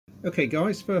Okay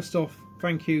guys, first off,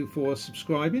 thank you for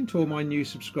subscribing to all my new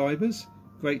subscribers.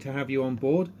 Great to have you on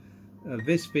board.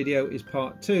 This video is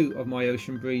part 2 of my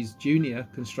Ocean Breeze Junior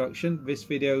construction. This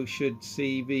video should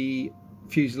see the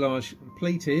fuselage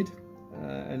completed,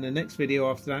 and the next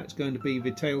video after that is going to be the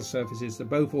tail surfaces. They're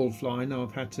both all flying.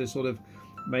 I've had to sort of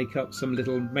make up some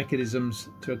little mechanisms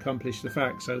to accomplish the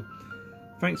fact. So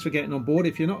thanks for getting on board.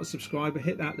 If you're not a subscriber,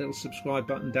 hit that little subscribe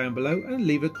button down below and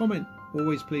leave a comment.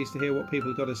 Always pleased to hear what people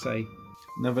have got to say.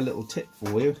 Another little tip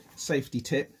for you, safety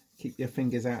tip: keep your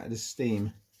fingers out of the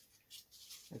steam.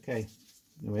 Okay,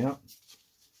 there we are.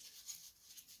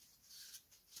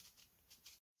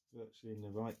 Virtually in the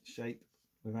right shape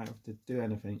without having to do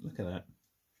anything. Look at that.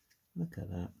 Look at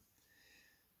that.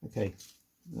 Okay,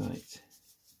 right.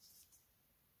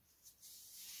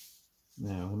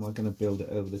 Now, am I going to build it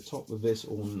over the top of this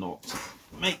or not?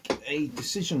 Make a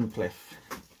decision, Cliff.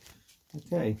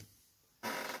 Okay,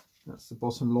 that's the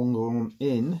bottom longer one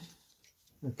in.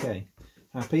 Okay,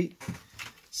 happy?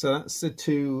 So that's the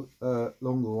two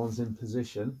longer ones in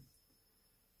position.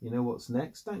 You know what's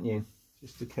next, don't you?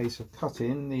 Just a case of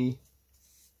cutting the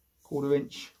 1/4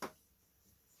 inch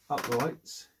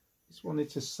uprights. Just wanted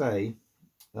to say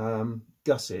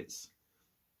gussets.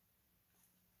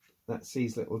 That's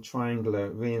these little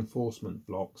triangular reinforcement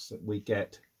blocks that we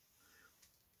get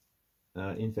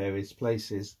in various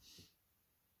places.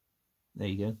 There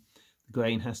you go. The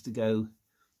grain has to go.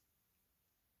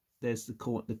 There's the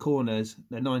corners,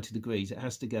 they're 90 degrees. It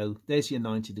has to go, there's your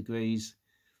 90 degrees,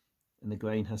 and the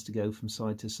grain has to go from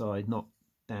side to side, not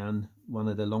down one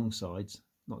of the long sides,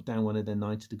 not down one of the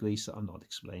 90 degrees. So I'm not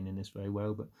explaining this very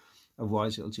well, but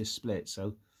otherwise it'll just split.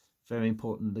 So very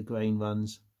important the grain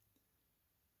runs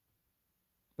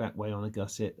that way on a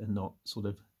gusset and not sort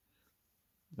of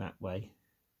that way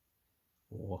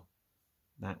or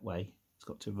that way. It's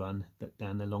got to run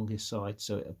down the longest side,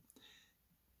 so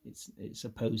it's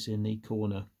opposing the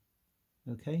corner.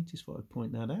 Okay, just thought I'd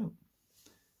point that out.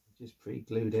 Just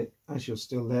pre-glued it. As you're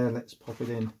still there, let's pop it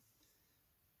in.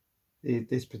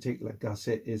 This particular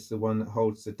gusset is the one that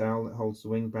holds the dowel, that holds the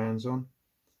wing bands on.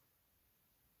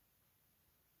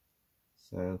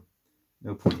 So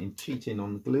no point in cheating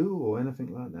on the glue or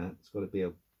anything like that. It's got to be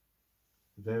a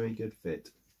very good fit.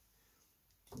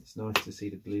 It's nice to see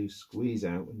the glue squeeze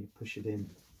out when you push it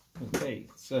in. Okay,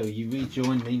 so you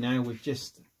rejoin me now. We've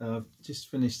just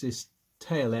finished this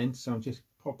tail end, so I'm just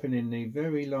popping in the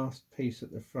very last piece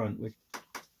at the front. We'll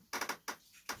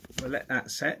let that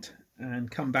set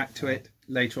and come back to it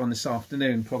later on this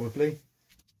afternoon probably.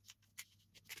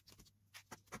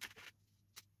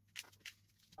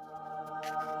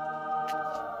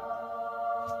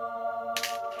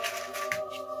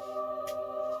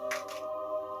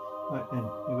 Right then,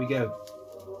 here we go.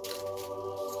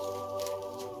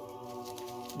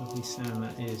 Lovely sound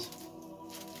that is.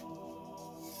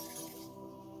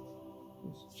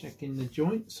 Just checking the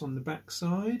joints on the back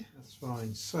side. That's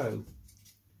fine. So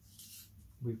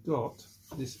we've got,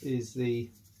 this is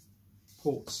the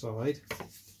port side.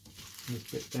 This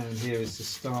bit down here is the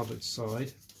starboard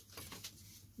side.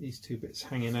 These two bits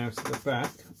hanging out at the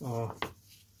back are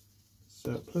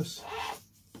surplus,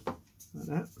 like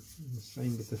that. And the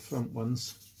same with the front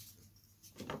ones.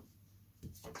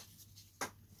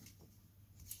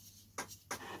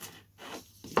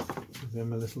 Give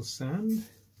them a little sand.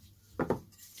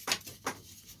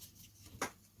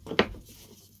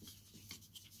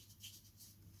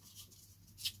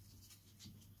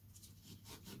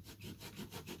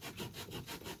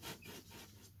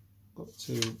 Got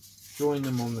to join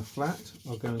them on the flat.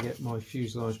 I'll go and get my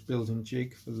fuselage building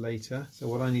jig for later. So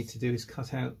what I need to do is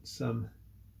cut out some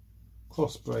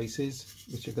cross braces,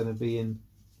 which are going to be in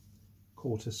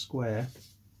 1/4 square,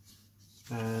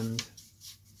 and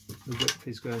the width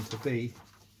is going to be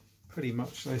pretty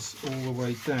much this all the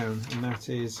way down, and that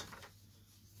is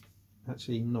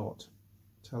actually not,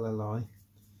 tell a lie,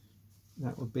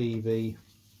 that would be the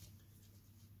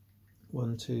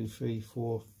 1, 2, 3,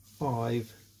 4,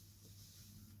 5.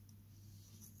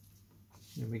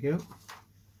 There we go.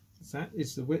 That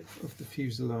is the width of the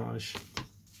fuselage.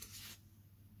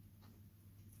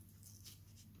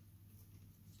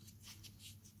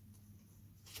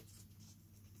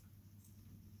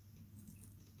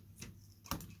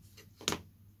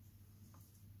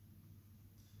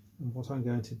 And what I'm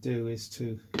going to do is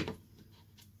to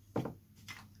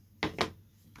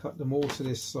cut them all to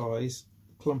this size,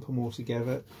 clump them all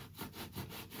together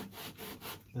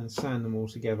and sand them all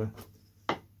together.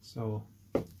 So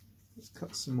let's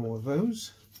cut some more of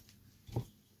those.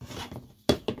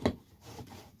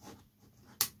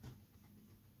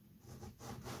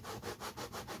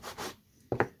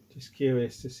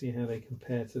 curious to see how they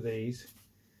compare to these.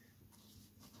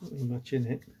 Not really much in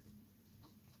it.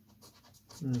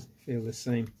 No, feel the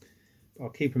same. But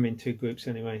I'll keep them in two groups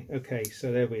anyway. Okay,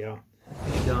 so there we are.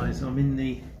 Hey guys, I'm in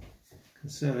the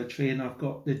conservatory and I've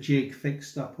got the jig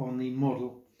fixed up on the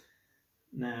model.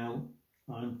 Now,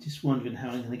 I'm just wondering how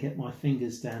I'm going to get my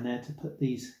fingers down there to put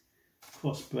these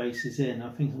cross braces in. I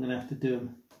think I'm going to have to do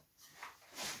them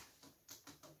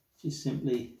just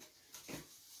simply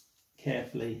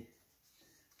carefully.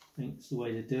 I think it's the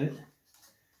way to do it.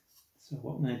 So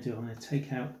what I'm going to do, I'm going to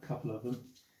take out a couple of them.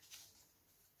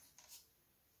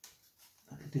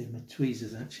 I could do them with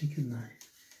tweezers actually, couldn't I?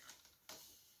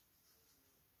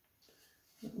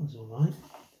 That was all right.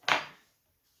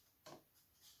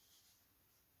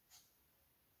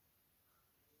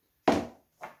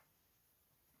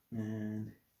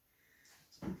 And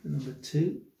for number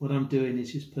two, what I'm doing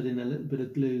is just putting a little bit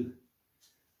of glue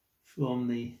from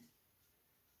the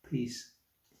piece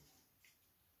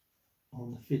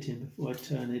on the fitting before I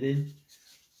turn it in.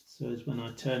 So as when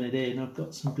I turn it in, I've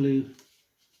got some glue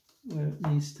where it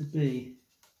needs to be.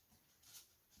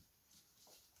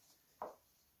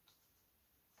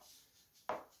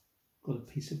 Got a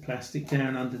piece of plastic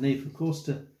down underneath, of course,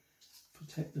 to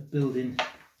protect the building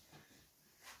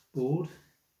board.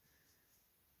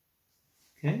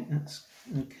 Okay, that's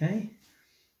okay.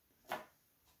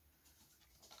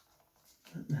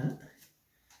 Like that.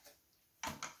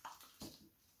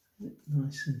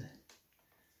 Nice and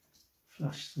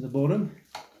flush to the bottom.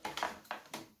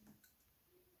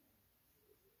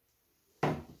 I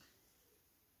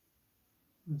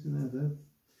don't know though.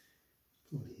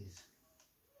 Probably is.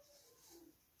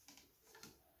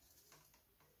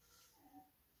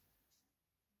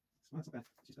 That's not bad.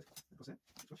 Just across there.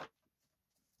 Flush.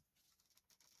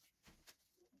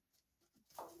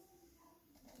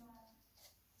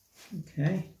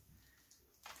 Okay,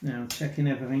 now checking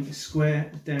everything is square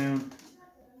down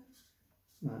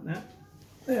like that.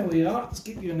 There we are. Let's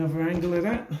give you another angle of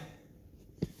that.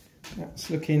 That's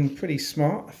looking pretty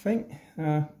smart, I think.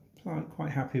 I'm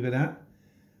quite happy with that.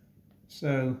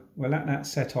 So we'll let that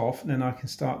set off and then I can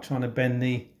start trying to bend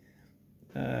the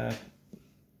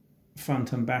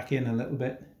front and back in a little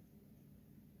bit.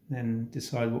 Then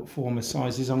decide what form of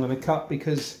sizes I'm going to cut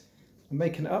because I'm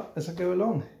making it up as I go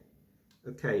along.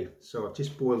 Okay, so I've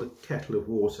just boiled a kettle of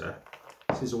water.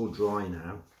 This is all dry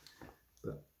now,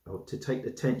 but to take the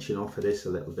tension off of this a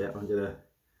little bit, I'm gonna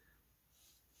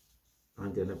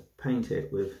paint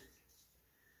it with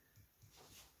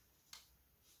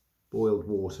boiled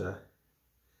water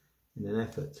in an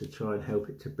effort to try and help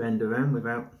it to bend around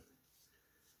without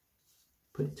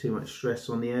putting too much stress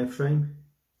on the airframe.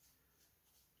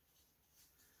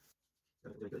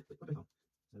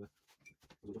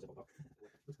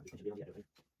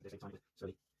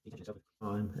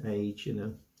 Time, age, you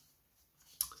know,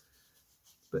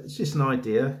 but it's just an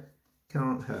idea,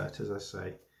 can't hurt, as I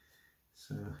say.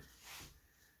 So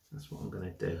that's what I'm going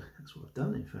to do. That's what I've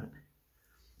done, in fact.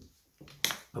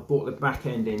 I brought the back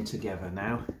end in together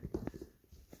now.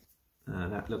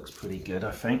 That looks pretty good,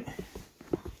 I think.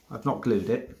 I've not glued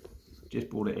it, just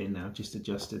brought it in now, just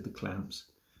adjusted the clamps.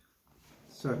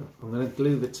 So I'm going to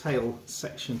glue the tail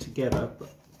section together, but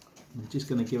I'm just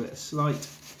going to give it a slight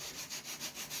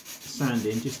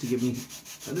sanding just to give me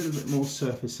a little bit more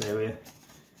surface area.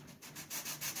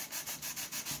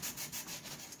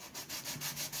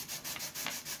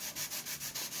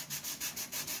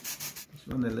 Just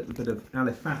run a little bit of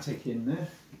aliphatic in there.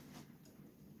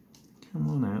 Come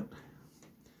on out.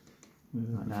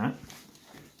 Move like that.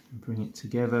 And bring it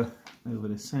together over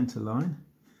the centre line.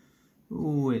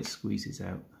 Oh, it squeezes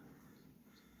out.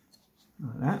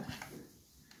 Like that.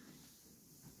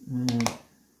 And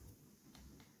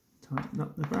tighten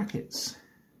up the brackets.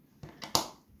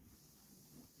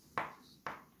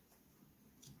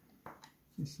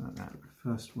 Just like that.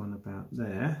 First one about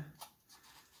there.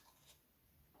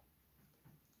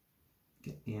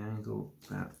 Get the angle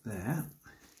about there.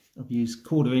 I've used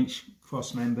 1/4 inch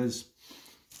cross members.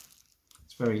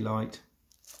 It's very light.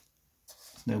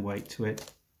 There's no weight to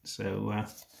it. So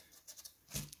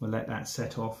we'll let that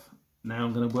set off. Now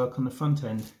I'm going to work on the front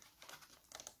end.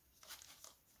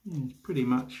 Yeah, it's pretty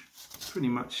much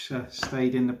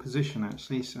stayed in the position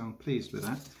actually, so I'm pleased with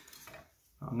that.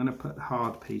 But I'm going to put the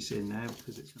hard piece in there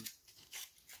because it's going to...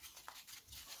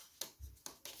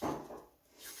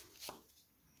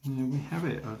 There we have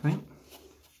it, I think.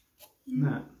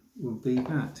 That will be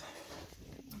that.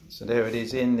 So there it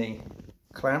is in the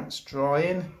clamps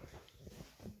drying.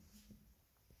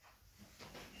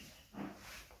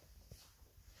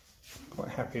 Quite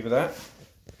happy with that.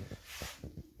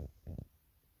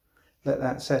 Let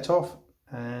that set off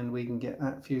and we can get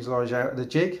that fuselage out of the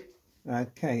jig.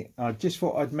 Okay, I just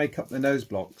thought I'd make up the nose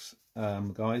blocks,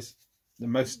 guys.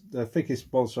 The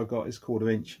thickest bolts I've got is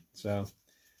 1/4 inch, so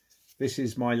this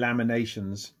is my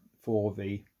laminations for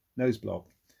the nose block.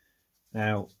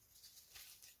 Now,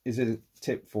 is a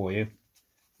tip for you: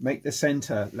 make the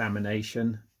center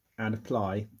lamination and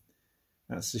apply.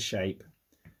 That's the shape.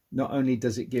 Not only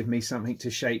does it give me something to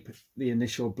shape the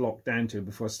initial block down to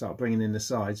before I start bringing in the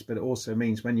sides, but it also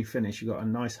means when you finish, you've got a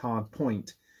nice hard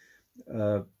point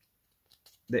that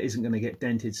isn't going to get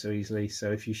dented so easily.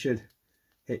 So if you should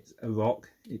hit a rock,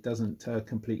 it doesn't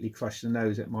completely crush the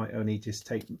nose. It might only just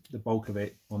take the bulk of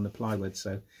it on the plywood.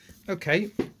 So,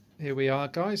 okay, here we are,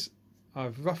 guys.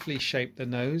 I've roughly shaped the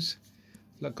nose.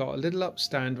 Look, got a little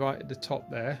upstand right at the top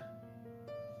there.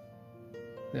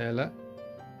 There, look.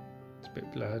 It's a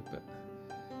bit blurred, but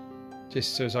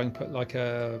just so as I can put like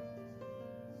a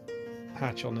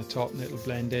patch on the top and it'll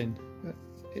blend in. But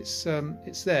it's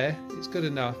there, it's good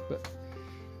enough, but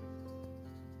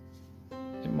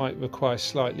it might require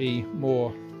slightly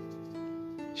more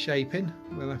shaping.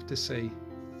 We'll have to see.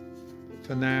 But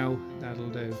for now, that'll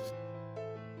do.